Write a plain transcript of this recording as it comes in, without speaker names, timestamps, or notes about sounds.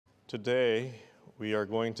Today, we are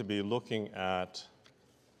going to be looking at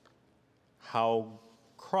how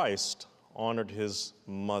Christ honored his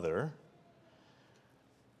mother,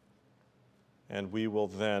 and we will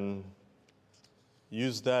then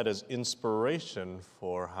use that as inspiration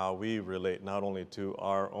for how we relate not only to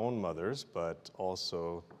our own mothers, but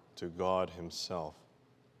also to God himself.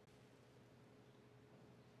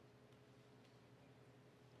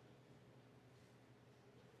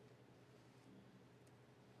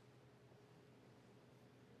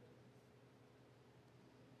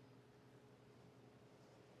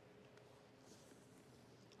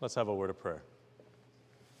 Let's have a word of prayer.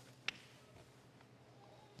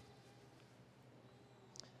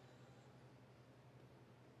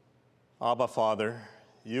 Abba, Father,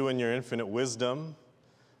 you in your infinite wisdom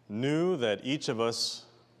knew that each of us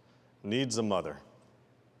needs a mother.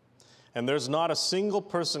 And there's not a single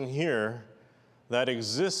person here that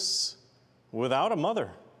exists without a mother.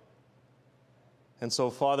 And so,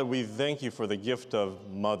 Father, we thank you for the gift of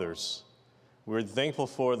mothers. We're thankful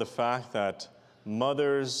for the fact that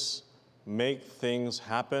mothers make things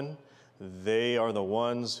happen. They are the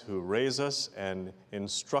ones who raise us and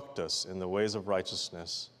instruct us in the ways of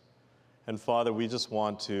righteousness. And Father, we just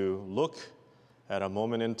want to look at a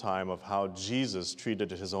moment in time of how Jesus treated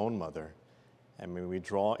his own mother, and may we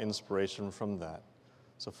draw inspiration from that.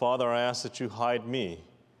 So Father, I ask that you hide me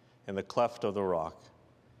in the cleft of the rock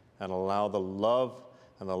and allow the love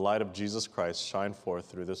and the light of Jesus Christ shine forth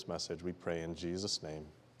through this message. We pray in Jesus' name.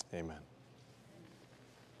 Amen.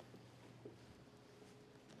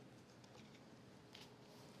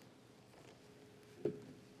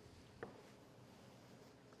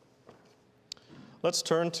 Let's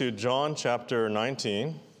turn to John chapter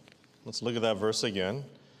 19. Let's look at that verse again.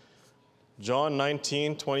 John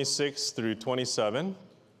 19, 26 through 27.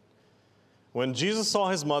 When Jesus saw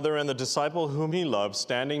his mother and the disciple whom he loved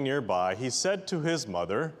standing nearby, he said to his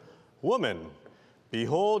mother, "Woman,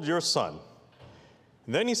 behold your son."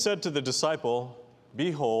 Then he said to the disciple,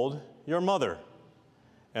 "Behold your mother."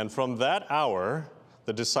 And from that hour,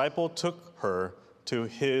 the disciple took her to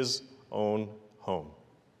his own home.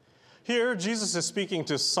 Here, Jesus is speaking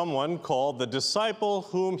to someone called the disciple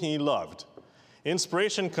whom he loved.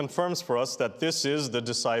 Inspiration confirms for us that this is the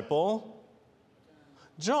disciple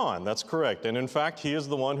John. That's correct. And in fact, he is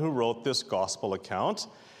the one who wrote this gospel account.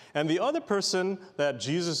 And the other person that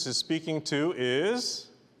Jesus is speaking to is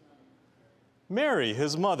Mary,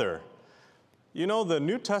 his mother. You know, the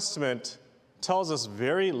New Testament tells us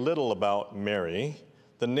very little about Mary.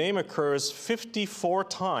 The name occurs 54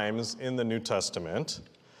 times in the New Testament.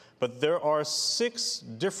 But there are 6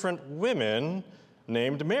 different women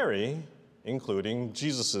named Mary, including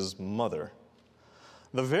Jesus' mother.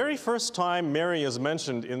 The very first time Mary is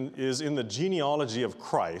mentioned is in the genealogy of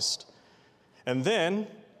Christ. And then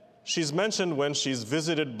she's mentioned when she's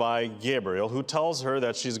visited by Gabriel, who tells her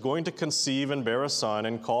that she's going to conceive and bear a son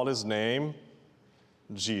and call his name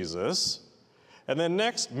Jesus. And then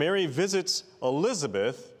next, Mary visits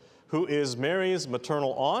Elizabeth, who is Mary's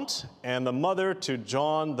maternal aunt and the mother to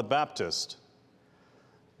John the Baptist.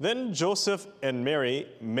 Then Joseph and Mary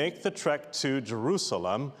make the trek to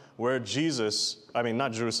Jerusalem, where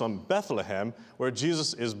Bethlehem, where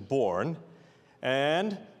Jesus is born.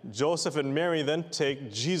 And Joseph and Mary then take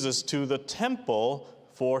Jesus to the temple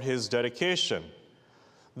for his dedication.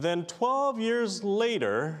 Then 12 years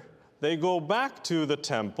later, they go back to the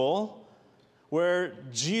temple where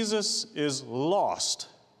Jesus is lost.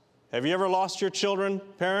 Have you ever lost your children,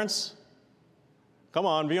 parents? Come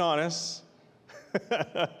on, be honest.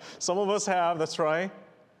 Some of us have, that's right.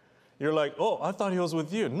 You're like, oh, I thought he was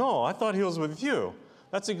with you. No, I thought he was with you.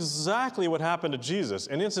 That's exactly what happened to Jesus.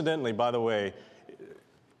 And incidentally, by the way,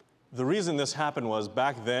 the reason this happened was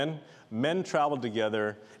back then, men traveled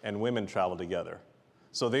together and women traveled together.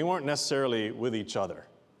 So they weren't necessarily with each other.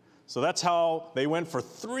 So that's how they went for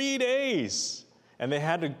 3 days. And they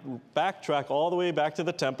had to backtrack all the way back to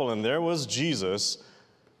the temple, and there was Jesus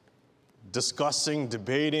discussing,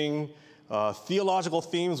 debating theological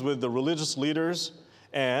themes with the religious leaders,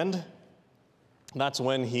 and that's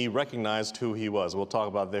when he recognized who he was. We'll talk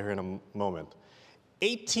about that here in a moment.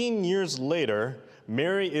 18 years later,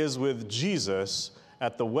 Mary is with Jesus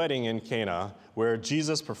at the wedding in Cana, where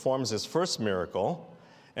Jesus performs his first miracle,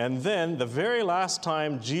 and then the very last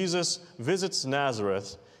time Jesus visits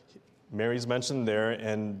Nazareth, Mary's mentioned there,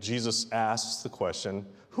 and Jesus asks the question,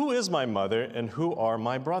 "Who is my mother and who are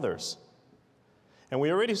my brothers?" And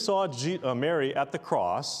we already saw Mary at the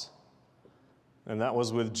cross, and that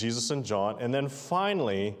was with Jesus and John. And then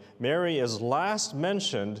finally, Mary is last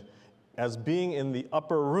mentioned as being in the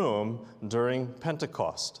upper room during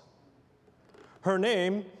Pentecost. Her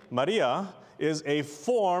name Maria is a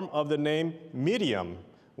form of the name Miriam,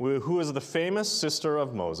 who is the famous sister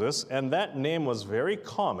of Moses, and that name was very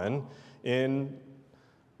common in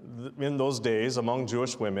those days among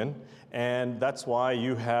Jewish women, and that's why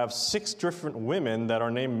you have 6 different women that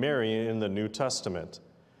are named Mary in the New Testament.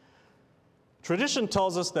 Tradition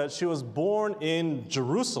tells us that she was born in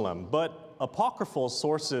Jerusalem, but apocryphal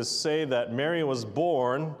sources say that Mary was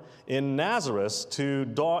born in Nazareth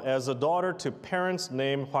as a daughter to parents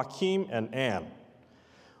named Joachim and Anne.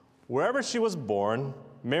 Wherever she was born,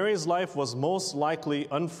 Mary's life was most likely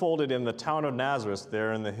unfolded in the town of Nazareth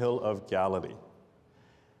there in the hill of Galilee.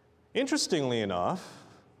 Interestingly enough,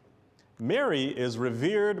 Mary is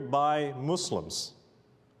revered by Muslims.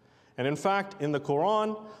 And in fact, in the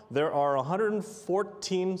Quran, there are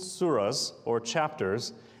 114 surahs or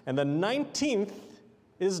chapters, and the 19th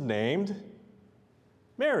is named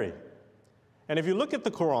Mary. And if you look at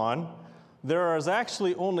the Quran, there is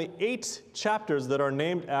actually only 8 chapters that are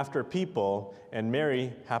named after people, and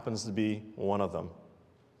Mary happens to be one of them.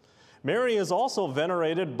 Mary is also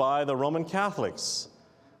venerated by the Roman Catholics.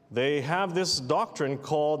 They have this doctrine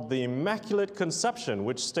called the Immaculate Conception,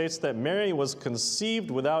 which states that Mary was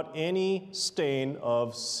conceived without any stain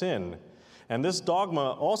of sin. And this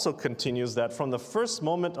dogma also continues that from the first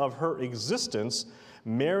moment of her existence,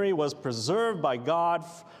 Mary was preserved by God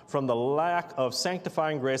from the lack of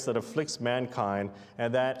sanctifying grace that afflicts mankind,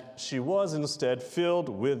 and that she was instead filled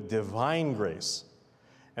with divine grace.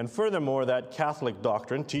 And furthermore, that Catholic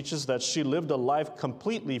doctrine teaches that she lived a life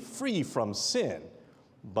completely free from sin.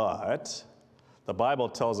 But the Bible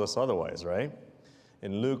tells us otherwise, right?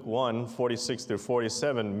 In Luke 1, 46 through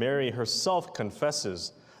 47, Mary herself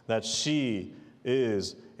confesses that she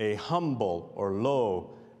is a humble or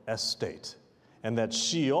low estate, and that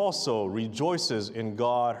she also rejoices in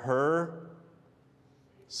God, her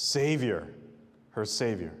Savior, her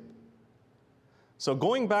Savior. So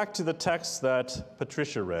going back to the text that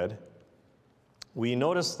Patricia read, we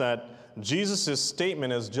notice that Jesus'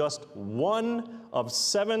 statement is just one of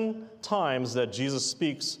 7 times that Jesus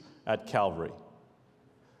speaks at Calvary.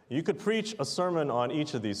 You could preach a sermon on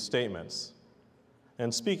each of these statements.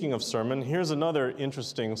 And speaking of sermon, here's another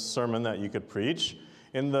interesting sermon that you could preach.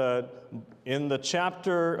 In the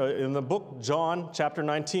book John, chapter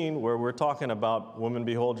 19, where we're talking about woman,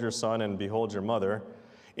 behold your son, and behold your mother,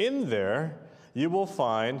 in there you will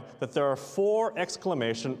find that there are 4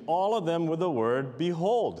 exclamations, all of them with the word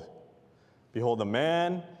behold. Behold the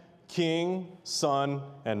man, king, son,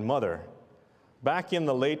 and mother. Back in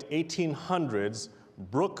the late 1800s,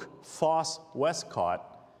 Brooke Foss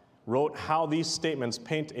Westcott wrote how these statements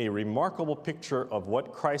paint a remarkable picture of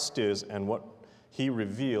what Christ is and what he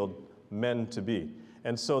revealed men to be.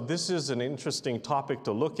 And so this is an interesting topic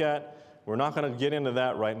to look at. We're not going to get into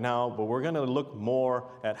that right now, but we're going to look more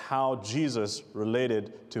at how Jesus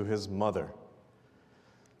related to his mother.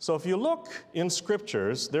 So if you look in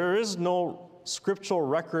scriptures, there is no scriptural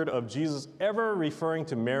record of Jesus ever referring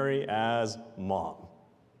to Mary as mom.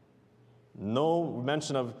 No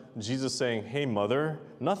mention of Jesus saying, hey, mother,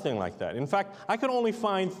 nothing like that. In fact, I could only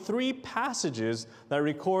find 3 passages that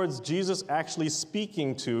records Jesus actually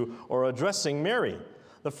speaking to or addressing Mary.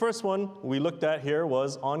 The first one we looked at here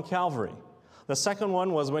was on Calvary. The second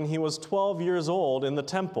one was when he was 12 years old in the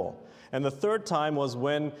temple. And the third time was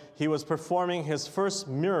when he was performing his first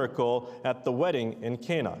miracle at the wedding in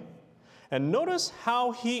Cana. And notice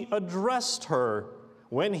how he addressed her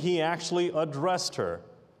when he actually addressed her.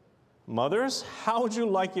 Mothers, how would you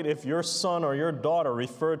like it if your son or your daughter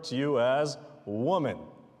referred to you as woman?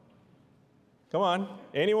 Come on,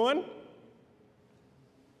 anyone?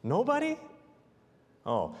 Nobody?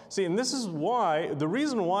 Oh, see, and this is why, the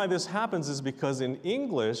reason why this happens is because in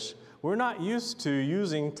English, we're not used to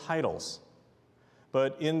using titles.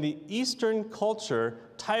 But in the Eastern culture,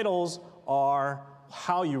 titles are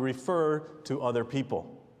how you refer to other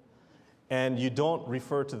people. And you don't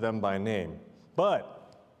refer to them by name. But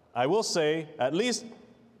I will say, at least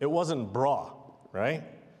it wasn't bra, right?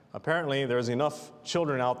 Apparently, there's enough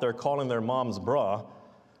children out there calling their moms bra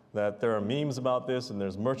that there are memes about this and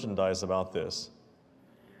there's merchandise about this.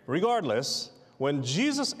 Regardless, when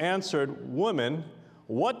Jesus answered, woman,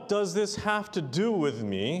 what does this have to do with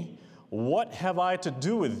me? What have I to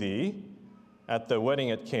do with thee? At the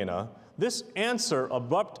wedding at Cana, this answer,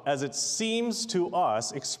 abrupt as it seems to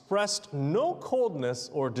us, expressed no coldness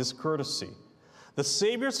or discourtesy. The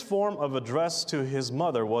Savior's form of address to his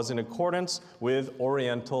mother was in accordance with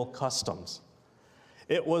Oriental customs.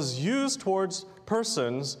 It was used towards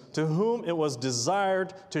persons to whom it was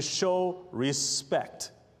desired to show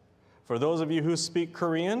respect. For those of you who speak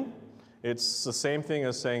Korean, it's the same thing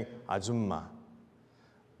as saying 아줌마.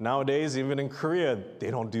 Nowadays, even in Korea, they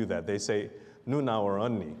don't do that. They say nuna or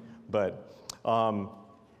언니. But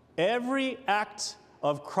every act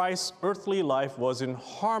of Christ's earthly life was in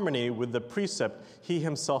harmony with the precept he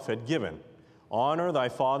himself had given. Honor thy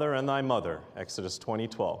father and thy mother, Exodus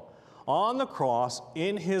 20:12. On the cross,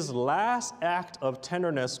 in his last act of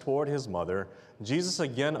tenderness toward his mother, Jesus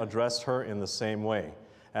again addressed her in the same way,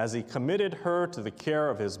 as he committed her to the care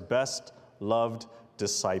of his best loved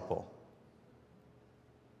disciple.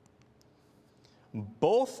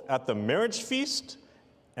 Both at the marriage feast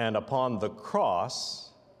and upon the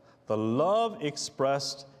cross, the love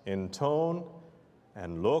expressed in tone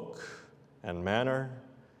and look and manner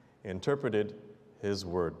interpreted his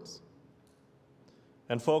words.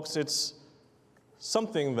 And folks, it's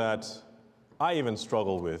something that I even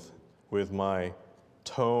struggle with my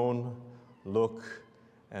tone, look,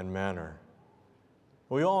 and manner.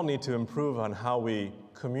 We all need to improve on how we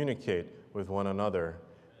communicate with one another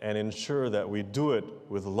and ensure that we do it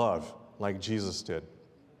with love, like Jesus did.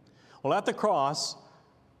 Well, at the cross,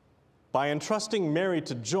 by entrusting Mary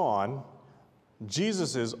to John,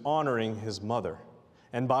 Jesus is honoring his mother.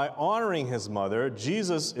 And by honoring his mother,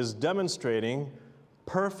 Jesus is demonstrating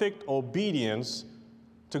perfect obedience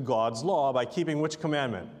to God's law by keeping which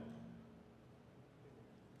commandment?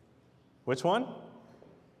 Which one?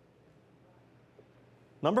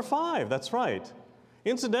 Number 5, that's right.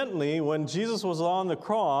 Incidentally, when Jesus was on the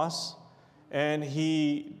cross and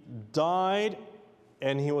he died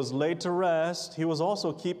and he was laid to rest, he was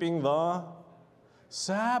also keeping the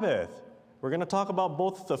Sabbath. We're going to talk about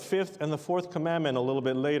both the 5th and the 4th commandment a little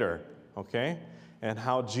bit later, okay? And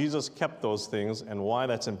how Jesus kept those things and why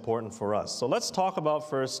that's important for us. So let's talk about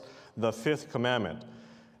first the 5th commandment.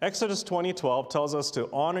 Exodus 20:12 tells us to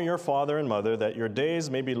honor your father and mother, that your days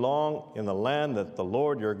may be long in the land that the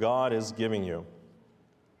Lord your God is giving you.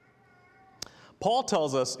 Paul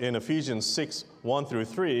tells us in Ephesians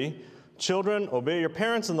 6:1-3, children, obey your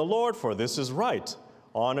parents in the Lord, for this is right.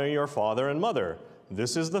 Honor your father and mother.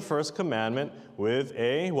 This is the first commandment with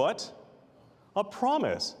a what? A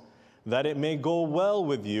promise, that it may go well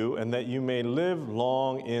with you and that you may live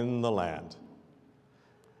long in the land.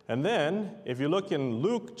 And then, if you look in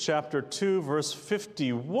Luke chapter 2, verse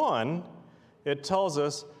 51, it tells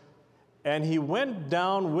us, and he went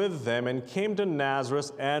down with them and came to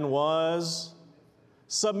Nazareth and was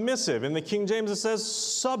submissive. In the King James, it says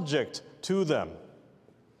subject to them.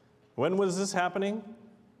 When was this happening?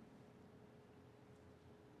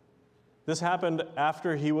 This happened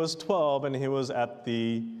after he was 12 and he was at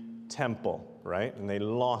the temple, right? And they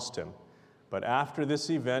lost him. But after this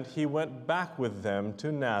event, he went back with them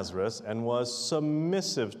to Nazareth and was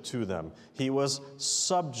submissive to them. He was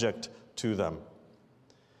subject to them.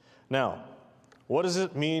 Now, what does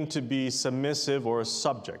it mean to be submissive or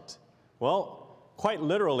subject? Well, quite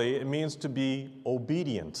literally, it means to be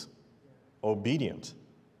obedient. Obedient.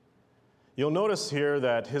 You'll notice here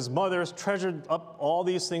that his mother treasured up all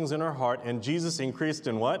these things in her heart, and Jesus increased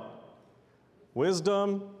in what?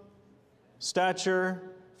 Wisdom, stature,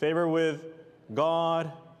 favor with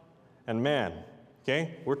God and man.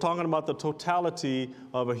 Okay? We're talking about the totality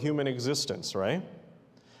of a human existence, right?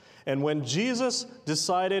 And when Jesus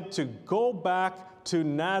decided to go back to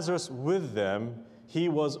Nazareth with them, he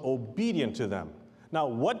was obedient to them. Now,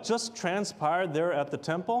 what just transpired there at the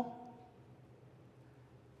temple?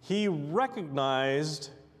 He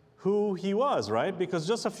recognized who he was, right? Because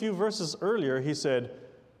just a few verses earlier, he said,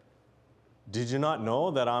 did you not know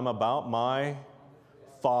that I'm about my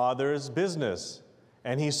Father's business?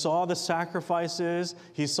 And he saw the sacrifices,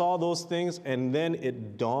 he saw those things, and then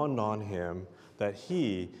it dawned on him that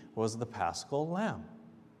he was the Paschal Lamb.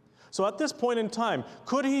 So at this point in time,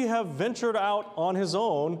 could he have ventured out on his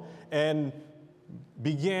own and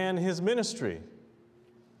began his ministry?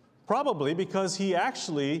 Probably, because he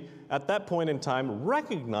actually, at that point in time,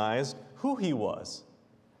 recognized who he was.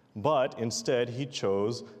 But instead, he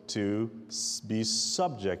chose to be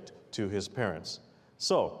subject to his parents.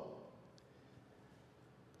 So,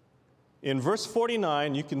 in verse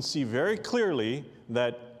 49, you can see very clearly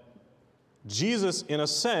that Jesus, in a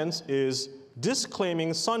sense, is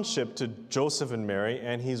disclaiming sonship to Joseph and Mary,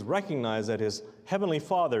 and he's recognized that his heavenly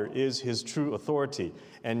Father is his true authority.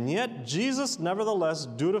 And yet, Jesus, nevertheless,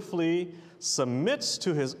 dutifully submits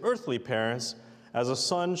to his earthly parents as a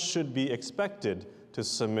son should be expected to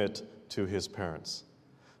submit to his parents.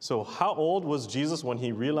 So how old was Jesus when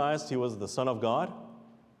he realized he was the Son of God?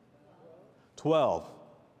 12.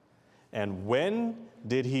 And when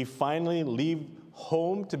did he finally leave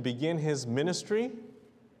home to begin his ministry?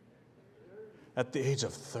 At the age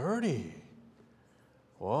of 30.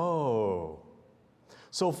 Whoa.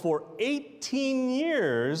 So for 18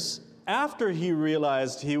 years after he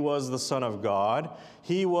realized he was the Son of God,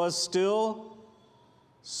 he was still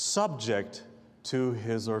subject to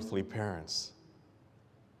his earthly parents.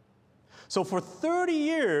 So for 30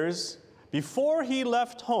 years before he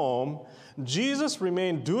left home, Jesus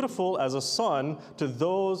remained dutiful as a son to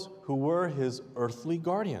those who were his earthly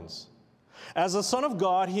guardians. As a son of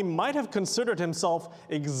God, he might have considered himself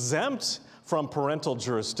exempt from parental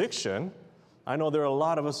jurisdiction. I know there are a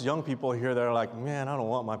lot of us young people here that are like, man, I don't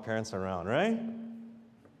want my parents around, right?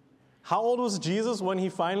 How old was Jesus when he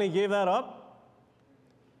finally gave that up?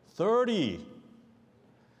 30.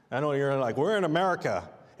 I know you're like, we're in America.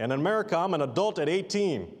 And in America, I'm an adult at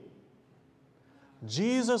 18.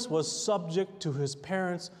 Jesus was subject to his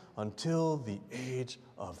parents until the age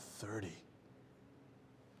of 30.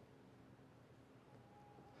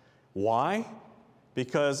 Why?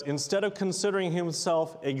 Because instead of considering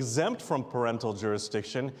himself exempt from parental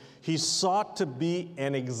jurisdiction, he sought to be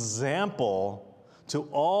an example to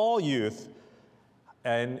all youth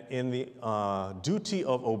and in the duty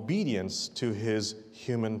of obedience to his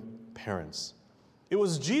human parents. It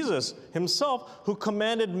was Jesus himself who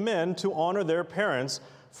commanded men to honor their parents,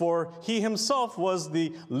 for he himself was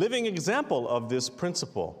the living example of this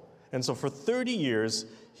principle. And so for 30 years,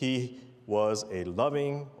 he was a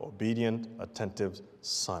loving, obedient, attentive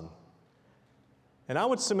son. And I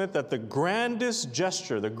would submit that the grandest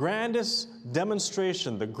gesture, the grandest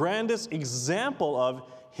demonstration, the grandest example of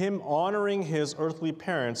him honoring his earthly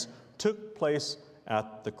parents took place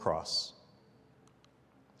at the cross.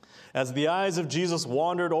 As the eyes of Jesus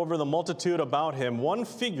wandered over the multitude about him, one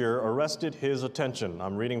figure arrested his attention.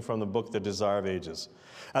 I'm reading from the book, The Desire of Ages.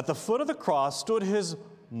 At the foot of the cross stood his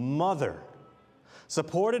mother,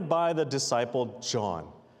 supported by the disciple John.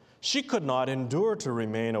 She could not endure to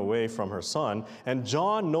remain away from her son, and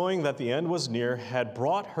John, knowing that the end was near, had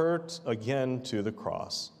brought her again to the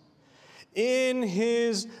cross. In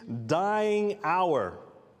his dying hour,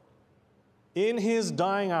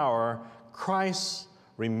 Christ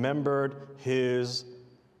remembered his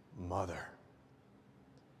mother.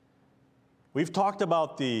 We've talked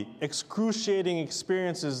about the excruciating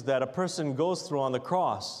experiences that a person goes through on the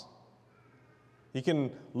cross. You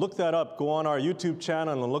can look that up, go on our YouTube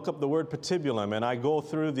channel and look up the word patibulum, and I go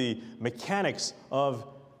through the mechanics of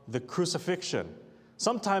the crucifixion.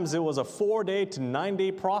 Sometimes it was a 4-day to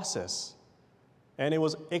 9-day process, and it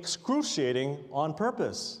was excruciating on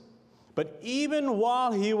purpose. But even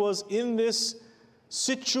while he was in this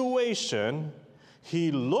situation,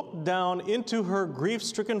 he looked down into her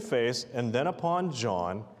grief-stricken face and then upon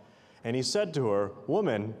John, and he said to her,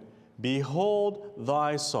 "Woman, behold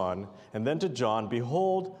thy son," and then to John,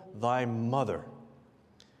 "Behold thy mother."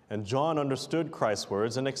 And John understood Christ's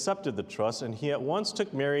words and accepted the trust, and he at once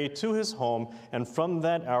took Mary to his home, and from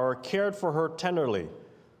that hour cared for her tenderly.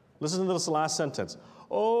 Listen to this last sentence.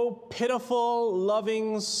 "O pitiful,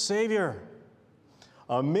 loving Savior,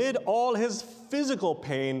 amid all his physical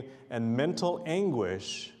pain and mental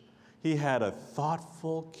anguish, he had a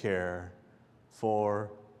thoughtful care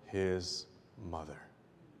for his mother."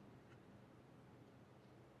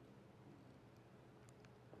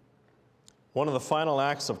 One of the final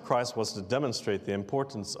acts of Christ was to demonstrate the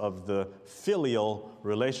importance of the filial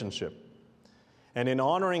relationship. And in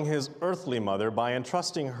honoring his earthly mother by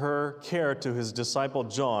entrusting her care to his disciple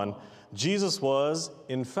John, Jesus was,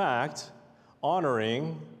 in fact,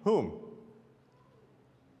 honoring whom?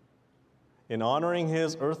 In honoring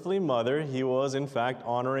his earthly mother, he was, in fact,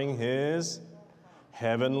 honoring his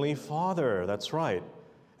heavenly Father. That's right.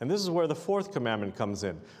 And this is where the fourth commandment comes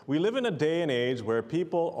in. We live in a day and age where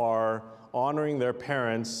people are honoring their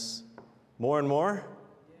parents more and more?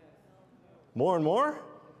 More and more?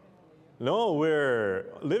 No,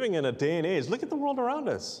 we're living in a day and age. Look at the world around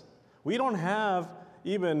us. We don't have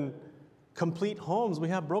even complete homes. We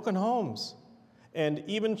have broken homes. And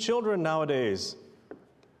even children nowadays,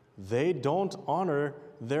 they don't honor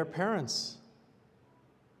their parents.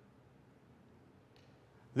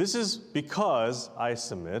 This is because, I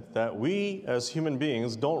submit, that we as human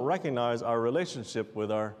beings don't recognize our relationship with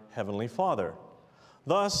our Heavenly Father.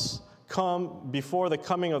 Thus, before the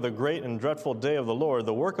coming of the great and dreadful day of the Lord,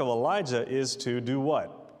 the work of Elijah is to do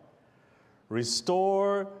what?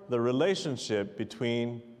 Restore the relationship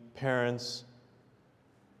between parents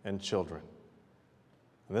and children.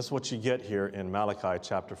 And this is what you get here in Malachi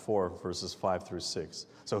chapter 4, verses 5 through 6.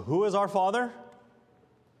 So who is our Father?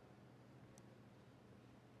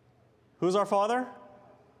 Who's our Father?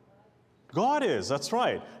 God is, that's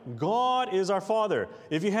right. God is our Father.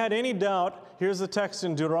 If you had any doubt, here's the text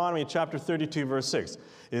in Deuteronomy chapter 32, verse 6.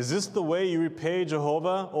 Is this the way you repay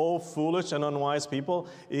Jehovah, O foolish and unwise people?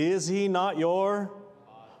 Is he not your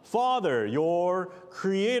Father, your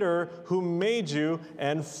Creator who made you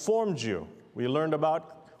and formed you? We learned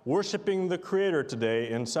about worshiping the Creator today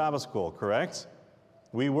in Sabbath school, correct?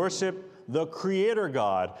 We worship the Creator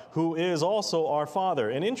God, who is also our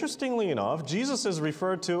Father. And interestingly enough, Jesus is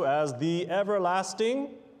referred to as the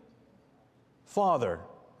everlasting Father,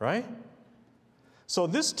 right? So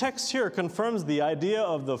this text here confirms the idea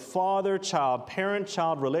of the father-child,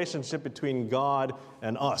 parent-child relationship between God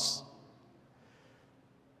and us.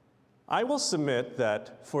 I will submit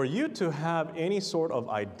that for you to have any sort of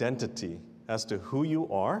identity as to who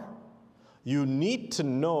you are, you need to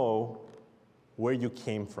know where you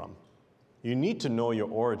came from. You need to know your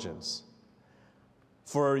origins.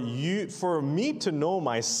 For me to know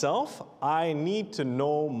myself, I need to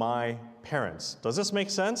know my parents. Does this make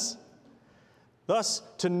sense? Thus,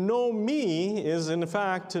 to know me is in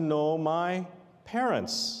fact to know my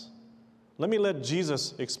parents. Let me let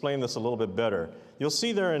Jesus explain this a little bit better. You'll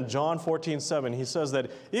see there in John 14:7, he says that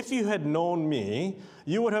if you had known me,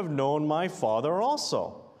 you would have known my Father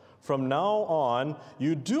also. From now on,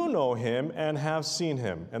 you do know him and have seen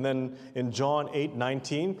him. And then in John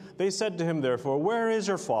 8:19, they said to him, therefore, where is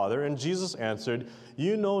your Father? And Jesus answered,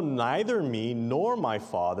 you know neither me nor my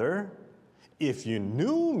Father. If you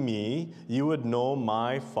knew me, you would know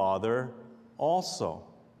my Father also.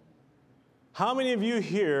 How many of you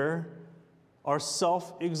here are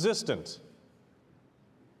self-existent?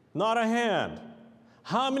 Not a hand.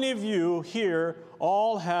 How many of you here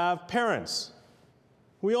all have parents?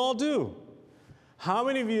 We all do. How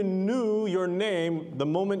many of you knew your name the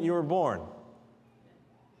moment you were born?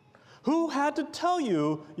 Who had to tell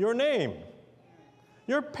you your name?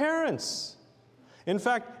 Your parents. In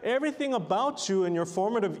fact, everything about you in your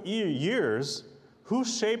formative years, who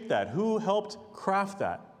shaped that? Who helped craft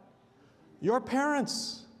that? Your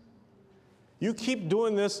parents. You keep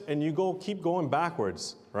doing this and you keep going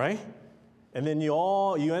backwards, right? And then you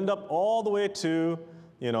end up all the way to,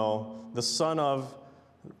 the son of,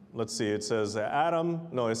 let's see, it says Adam.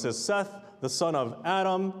 No, it says Seth, the son of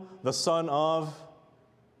Adam, the son of,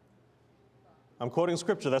 I'm quoting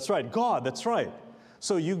scripture, that's right, God, that's right.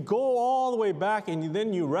 So you go all the way back and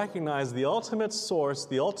then you recognize the ultimate source,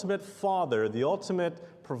 the ultimate father, the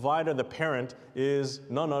ultimate provider, the parent is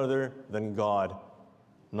none other than God.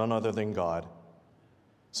 None other than God.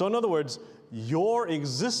 So in other words, your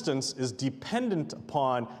existence is dependent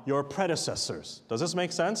upon your predecessors. Does this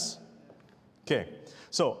make sense? Okay.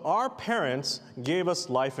 So our parents gave us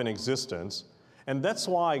life and existence, and that's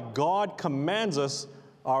why God commands us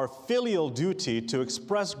our filial duty to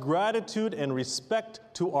express gratitude and respect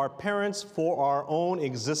to our parents for our own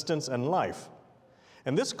existence and life.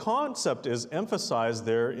 And this concept is emphasized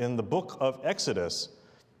there in the book of Exodus.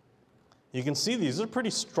 You can see these are pretty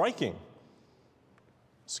striking.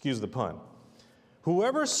 Excuse the pun.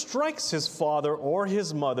 Whoever strikes his father or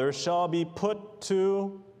his mother shall be put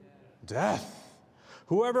to death.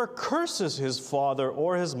 Whoever curses his father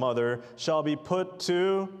or his mother shall be put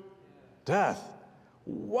to death.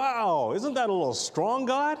 Wow, isn't that a little strong,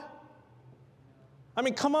 God? I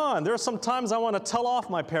mean, come on, there are some times I want to tell off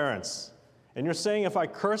my parents. And you're saying if I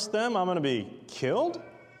curse them, I'm going to be killed?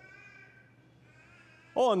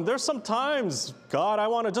 Oh, and there's some times, God, I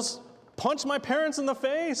want to just punch my parents in the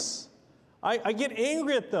face. I get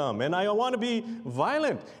angry at them, and I want to be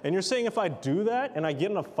violent. And you're saying if I do that and I get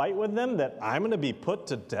in a fight with them, that I'm going to be put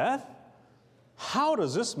to death? How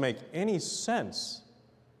does this make any sense?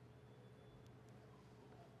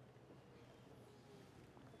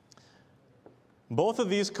 Both of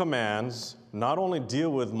these commands not only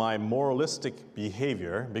deal with my moralistic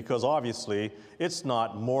behavior, because obviously it's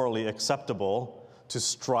not morally acceptable to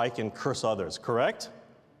strike and curse others, correct?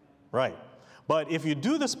 Right. But if you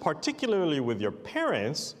do this particularly with your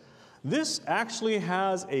parents, this actually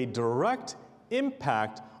has a direct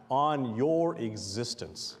impact on your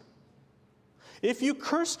existence. If you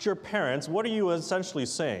cursed your parents, what are you essentially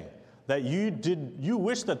saying? That you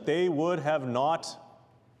wish that they would have not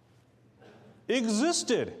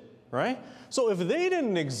existed, right? So if they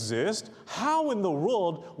didn't exist, how in the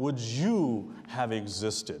world would you have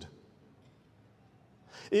existed?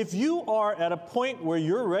 If you are at a point where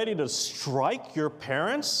you're ready to strike your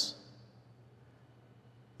parents,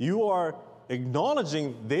 you are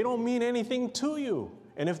acknowledging they don't mean anything to you.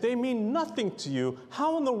 And if they mean nothing to you,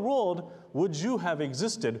 how in the world would you have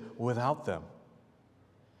existed without them?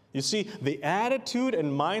 You see, the attitude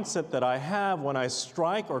and mindset that I have when I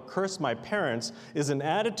strike or curse my parents is an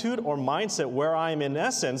attitude or mindset where I am, in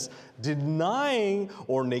essence, denying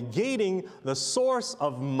or negating the source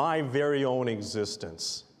of my very own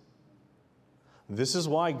existence. This is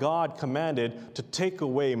why God commanded to take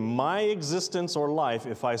away my existence or life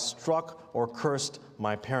if I struck or cursed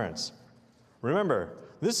my parents. Remember,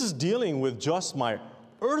 this is dealing with just my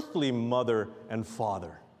earthly mother and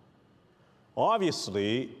father.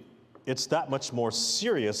 Obviously, it's that much more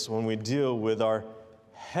serious when we deal with our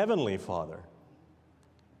Heavenly Father.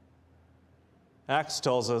 Acts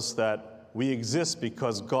tells us that we exist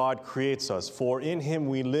because God creates us. For in Him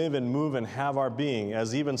we live and move and have our being,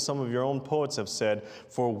 as even some of your own poets have said,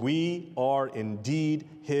 for we are indeed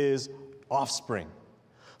His offspring.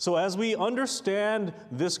 So as we understand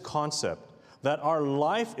this concept, that our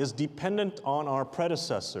life is dependent on our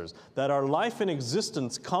predecessors, that our life in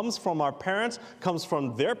existence comes from our parents, comes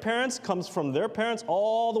from their parents, comes from their parents,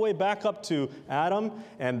 all the way back up to Adam,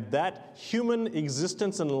 and that human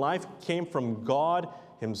existence and life came from God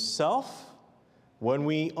Himself. When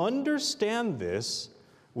we understand this,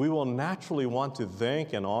 we will naturally want to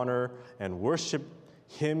thank and honor and worship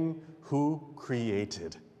Him who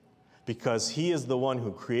created, because He is the one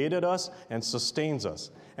who created us and sustains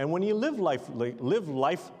us. And when you live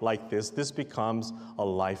life like this, this becomes a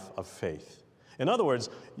life of faith. In other words,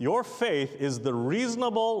 your faith is the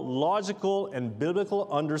reasonable, logical, and biblical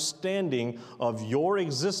understanding of your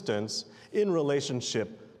existence in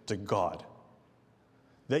relationship to God.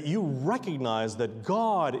 That you recognize that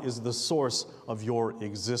God is the source of your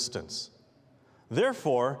existence.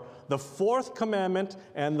 Therefore, the fourth commandment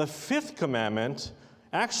and the fifth commandment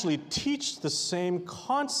actually teach the same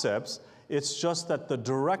concepts. It's just that the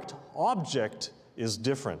direct object is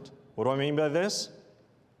different. What do I mean by this?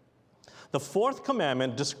 The fourth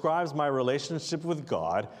commandment describes my relationship with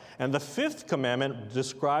God, and the fifth commandment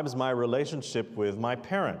describes my relationship with my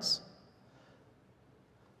parents.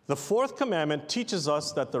 The fourth commandment teaches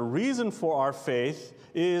us that the reason for our faith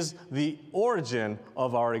is the origin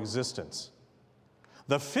of our existence.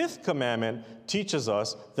 The fifth commandment teaches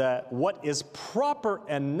us that what is proper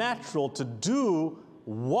and natural to do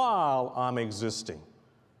while I'm existing.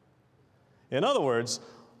 In other words,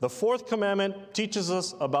 the fourth commandment teaches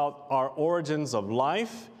us about our origins of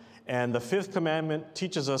life, and the fifth commandment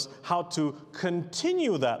teaches us how to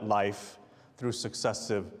continue that life through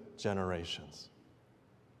successive generations.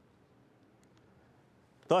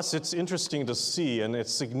 Thus, it's interesting to see, and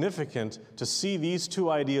it's significant to see these two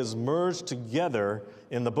ideas merged together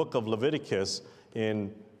in the book of Leviticus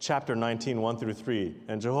in chapter 19, 1 through 3.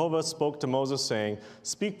 And Jehovah spoke to Moses, saying,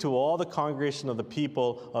 "Speak to all the congregation of the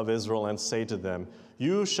people of Israel and say to them,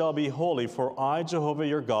 you shall be holy, for I, Jehovah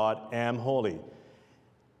your God, am holy."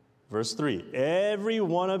 Verse 3, "Every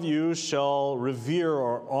one of you shall revere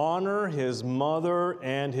or honor his mother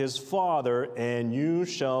and his father, and you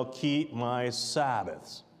shall keep my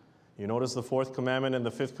Sabbaths." You notice the fourth commandment and the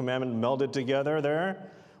fifth commandment melded together there?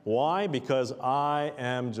 Why? Because I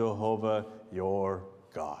am Jehovah your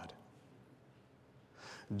God.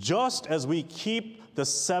 Just as we keep the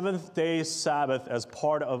seventh-day Sabbath as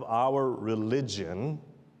part of our religion,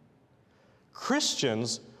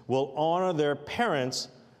 Christians will honor their parents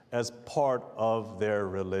as part of their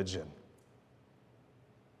religion.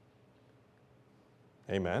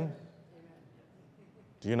 Amen?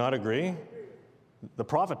 Do you not agree? The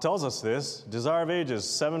prophet tells us this, Desire of Ages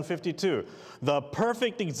 7:52. "The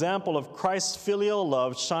perfect example of Christ's filial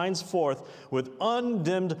love shines forth with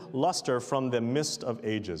undimmed luster from the mist of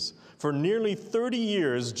ages. For nearly 30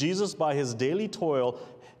 years, Jesus, by his daily toil,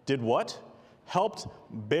 did what? Helped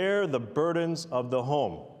bear the burdens of the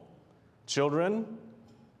home." Children,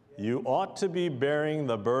 you ought to be bearing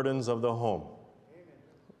the burdens of the home.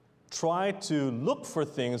 Try to look for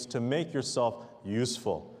things to make yourself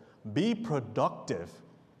useful. Be productive.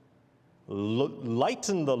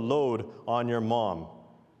 Lighten the load on your mom.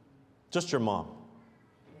 Just your mom.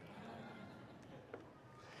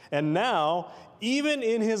 And now, even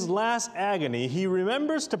in his last agony, he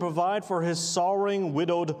remembers to provide for his sorrowing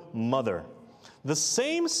widowed mother. The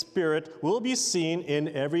same spirit will be seen in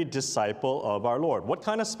every disciple of our Lord. What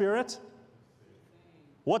kind of spirit?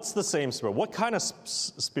 What's the same spirit? What kind of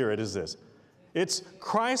spirit is this? It's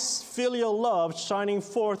Christ's filial love shining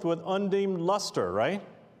forth with undimmed luster, right?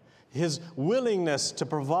 His willingness to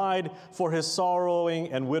provide for his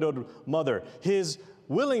sorrowing and widowed mother. His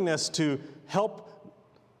willingness to help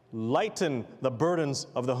lighten the burdens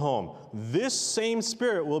of the home. This same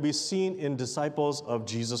spirit will be seen in disciples of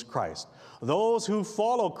Jesus Christ. Those who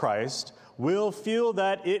follow Christ will feel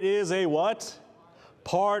that it is a what?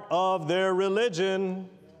 Part of their religion.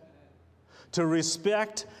 to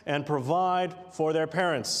respect and provide for their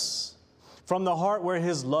parents. From the heart where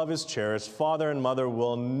his love is cherished, father and mother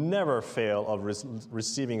will never fail of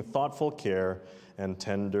receiving thoughtful care and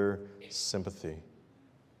tender sympathy.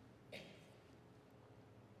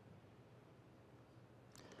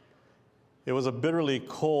 It was a bitterly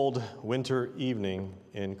cold winter evening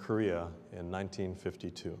in Korea in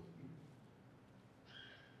 1952.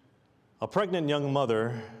 A pregnant young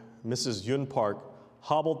mother, Mrs. Yun Park,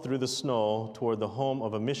 hobbled through the snow toward the home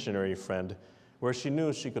of a missionary friend where she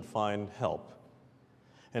knew she could find help.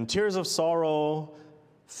 And tears of sorrow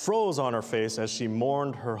froze on her face as she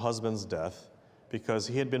mourned her husband's death because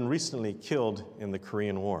he had been recently killed in the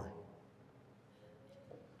Korean War.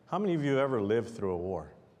 How many of you ever lived through a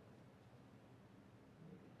war?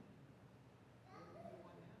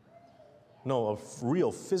 No, a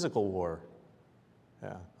real physical war.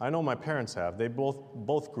 Yeah, I know my parents have. They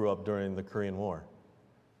both grew up during the Korean War.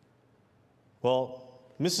 Well,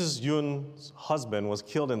 Mrs. Yun's husband was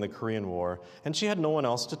killed in the Korean War, and she had no one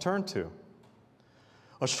else to turn to.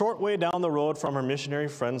 A short way down the road from her missionary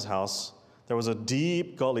friend's house, there was a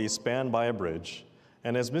deep gully spanned by a bridge,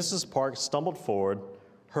 and as Mrs. Park stumbled forward,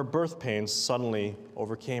 her birth pains suddenly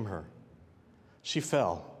overcame her. She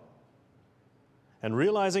fell. And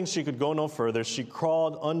realizing she could go no further, she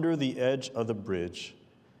crawled under the edge of the bridge.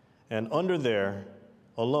 And under there,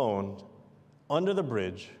 alone, under the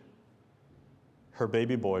bridge, her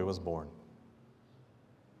baby boy was born.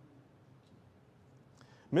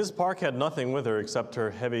 Ms. Park had nothing with her except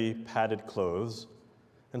her heavy padded clothes.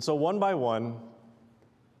 And so one by one,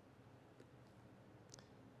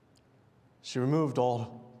 she removed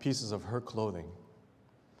all pieces of her clothing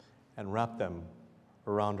and wrapped them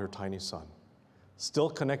around her tiny son, still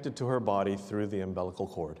connected to her body through the umbilical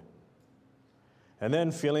cord. And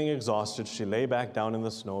then, feeling exhausted, she lay back down in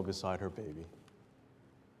the snow beside her baby.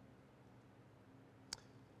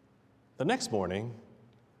 The next morning,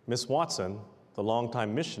 Miss Watson, the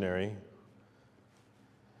longtime missionary,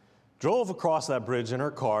 drove across that bridge in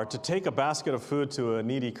her car to take a basket of food to a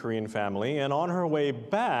needy Korean family, and on her way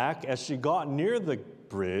back, as she got near the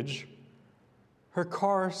bridge, her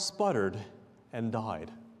car sputtered and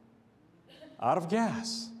died. Out of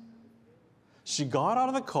gas. She got out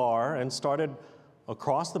of the car and started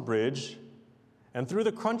across the bridge, and through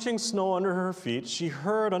the crunching snow under her feet, she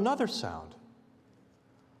heard another sound,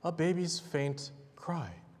 a baby's faint cry.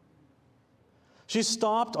 She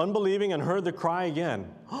stopped, unbelieving, and heard the cry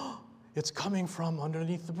again. Oh, it's coming from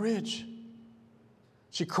underneath the bridge.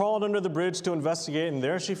 She crawled under the bridge to investigate, and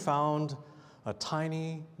there she found a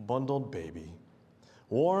tiny, bundled baby,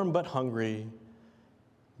 warm but hungry,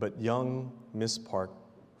 but young Miss Park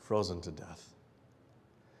frozen to death.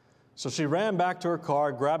 So she ran back to her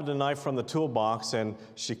car, grabbed a knife from the toolbox, and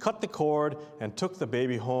she cut the cord and took the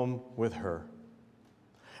baby home with her.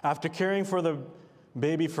 After caring for the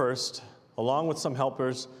baby first, along with some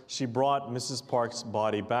helpers, she brought Mrs. Park's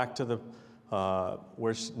body back to the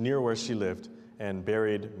near where she lived and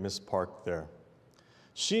buried Miss Park there.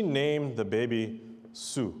 She named the baby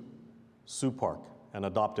Sue Park, and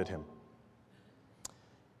adopted him.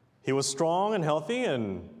 He was strong and healthy,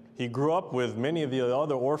 and he grew up with many of the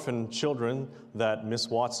other orphan children that Miss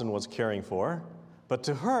Watson was caring for. But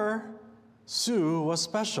to her, Sue was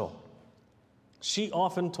special. She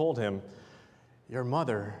often told him, "Your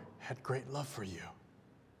mother had great love for you."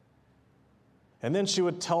 And then she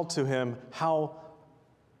would tell to him how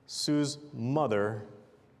Sue's mother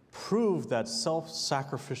proved that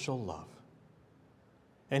self-sacrificial love.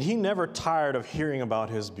 And he never tired of hearing about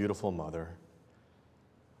his beautiful mother.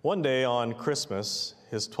 One day on Christmas,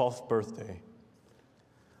 his 12th birthday,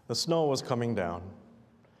 the snow was coming down,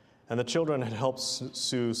 and the children had helped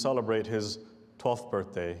Sue celebrate his 12th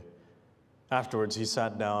birthday. Afterwards, he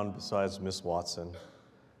sat down beside Miss Watson.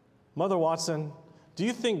 "Mother Watson, do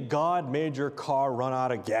you think God made your car run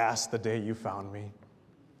out of gas the day you found me?"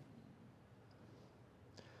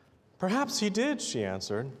 "Perhaps he did," she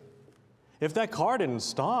answered. "If that car didn't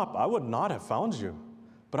stop, I would not have found you,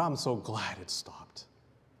 but I'm so glad it stopped.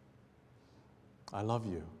 I love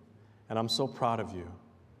you, and I'm so proud of you."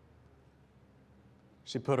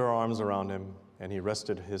 She put her arms around him, and he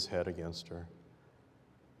rested his head against her.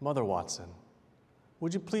 "Mother Watson,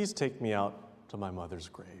 would you please take me out to my mother's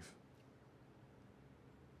grave?"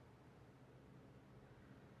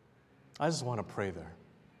 I just want to pray there.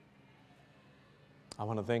 I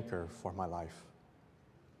want to thank her for my life.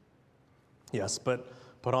 Yes, but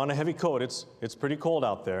put on a heavy coat. It's pretty cold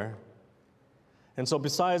out there. And so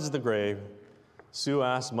besides the grave, Sue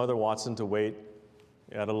asked Mother Watson to wait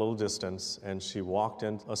at a little distance, and she walked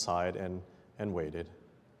aside and waited.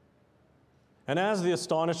 And as the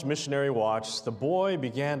astonished missionary watched, the boy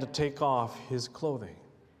began to take off his clothing,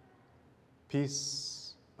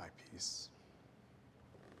 piece by piece.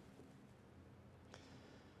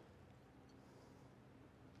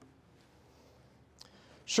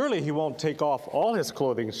 Surely he won't take off all his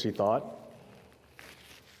clothing, she thought.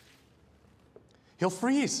 He'll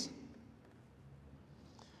freeze.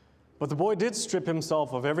 But the boy did strip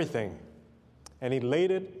himself of everything, and he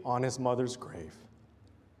laid it on his mother's grave.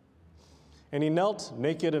 And he knelt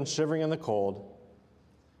naked and shivering in the cold,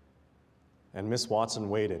 and Miss Watson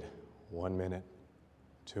waited 1 minute,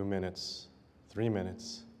 2 minutes, 3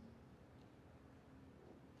 minutes.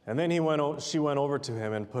 And then she went over to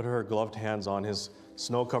him and put her gloved hands on his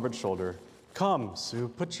snow-covered shoulder. "Come, Sue,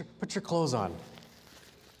 put your clothes on.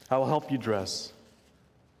 I will help you dress."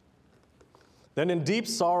 Then in deep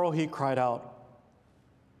sorrow he cried out,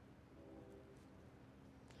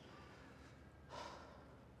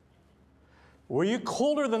 "Were you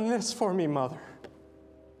colder than this for me, Mother?"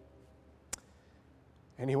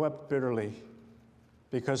 And he wept bitterly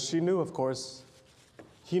because he knew, of course,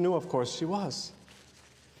 she was.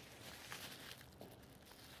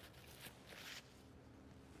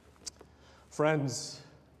 Friends,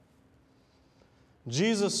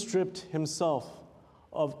 Jesus stripped himself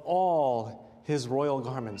of all his royal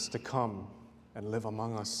garments to come and live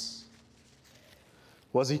among us.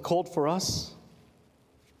 Was he cold for us?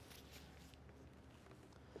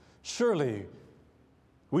 Surely,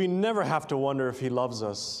 we never have to wonder if he loves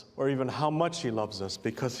us or even how much he loves us,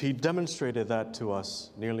 because he demonstrated that to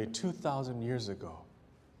us nearly 2,000 years ago.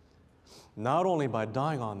 Not only by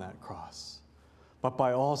dying on that cross, but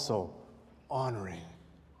by also honoring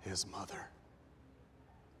his mother.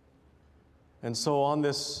 And so on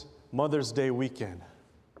this Mother's Day weekend,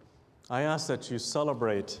 I ask that you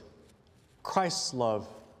celebrate Christ's love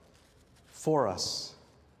for us.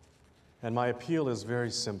 And my appeal is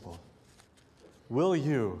very simple. Will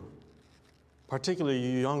you, particularly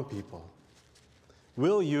you young people,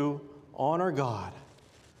 will you honor God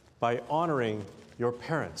by honoring your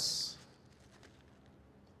parents,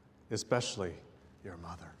 especially your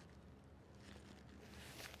mother?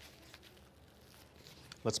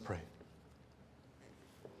 Let's pray.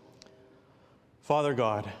 Father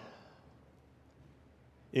God,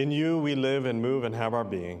 in you we live and move and have our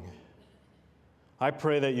being. I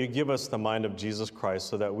pray that you give us the mind of Jesus Christ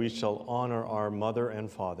so that we shall honor our mother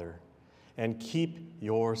and father and keep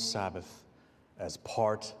your Sabbath as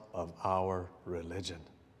part of our religion.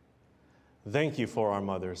 Thank you for our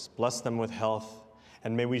mothers. Bless them with health,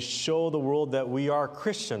 and may we show the world that we are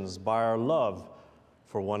Christians by our love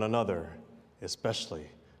for one another,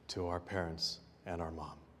 especially to our parents and our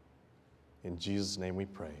mom. In Jesus' name we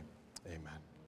pray. Amen.